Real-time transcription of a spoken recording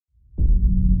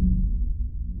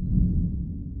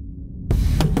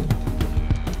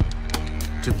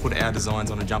To put our designs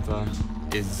on a jumper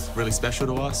is really special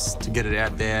to us. To get it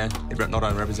out there, it not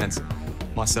only represents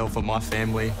myself but my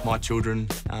family, my children,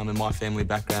 and my family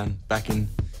background back in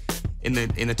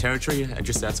the territory,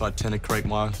 just outside Turnip Creek,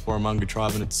 my Warramunga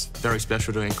tribe, and it's very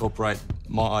special to incorporate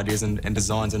my ideas and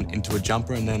designs into a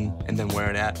jumper and then wear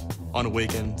it out on a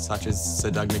weekend such as Sir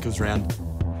Doug Nicholls Round.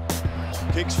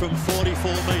 Kicks from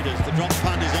 44 metres, the drop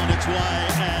punt is on its way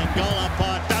and goal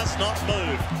umpire does not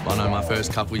move. I know my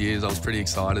first couple of years I was pretty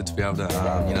excited to be able to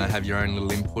have your own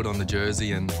little input on the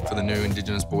jersey, and for the new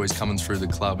Indigenous boys coming through the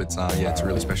club, it's a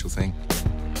really special thing.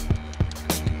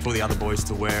 For the other boys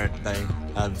to wear it, they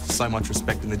have so much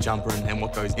respect in the jumper and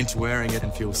what goes into wearing it,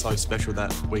 and feel so special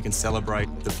that we can celebrate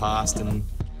the past and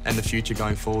the future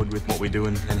going forward with what we do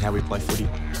and how we play footy.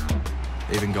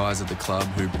 Even guys at the club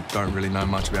who don't really know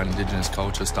much about Indigenous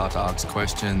culture start to ask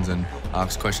questions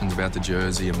about the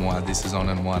jersey and why this is on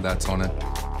it and why that's on it.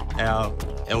 Our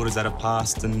elders that have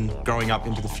passed and growing up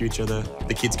into the future,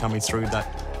 the kids coming through,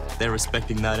 that they're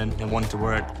respecting that and wanting to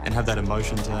wear it and have that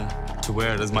emotion to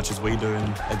wear it as much as we do.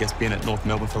 And I guess being at North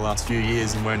Melbourne for the last few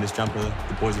years and wearing this jumper,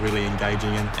 the boys are really engaging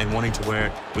and wanting to wear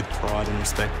it with pride and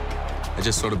respect. It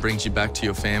just sort of brings you back to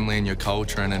your family and your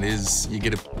culture, and it is, you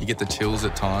get the chills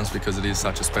at times because it is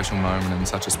such a special moment and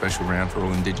such a special round for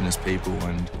all Indigenous people.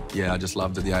 And yeah, I just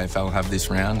love that the AFL have this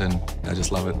round, and I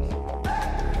just love it.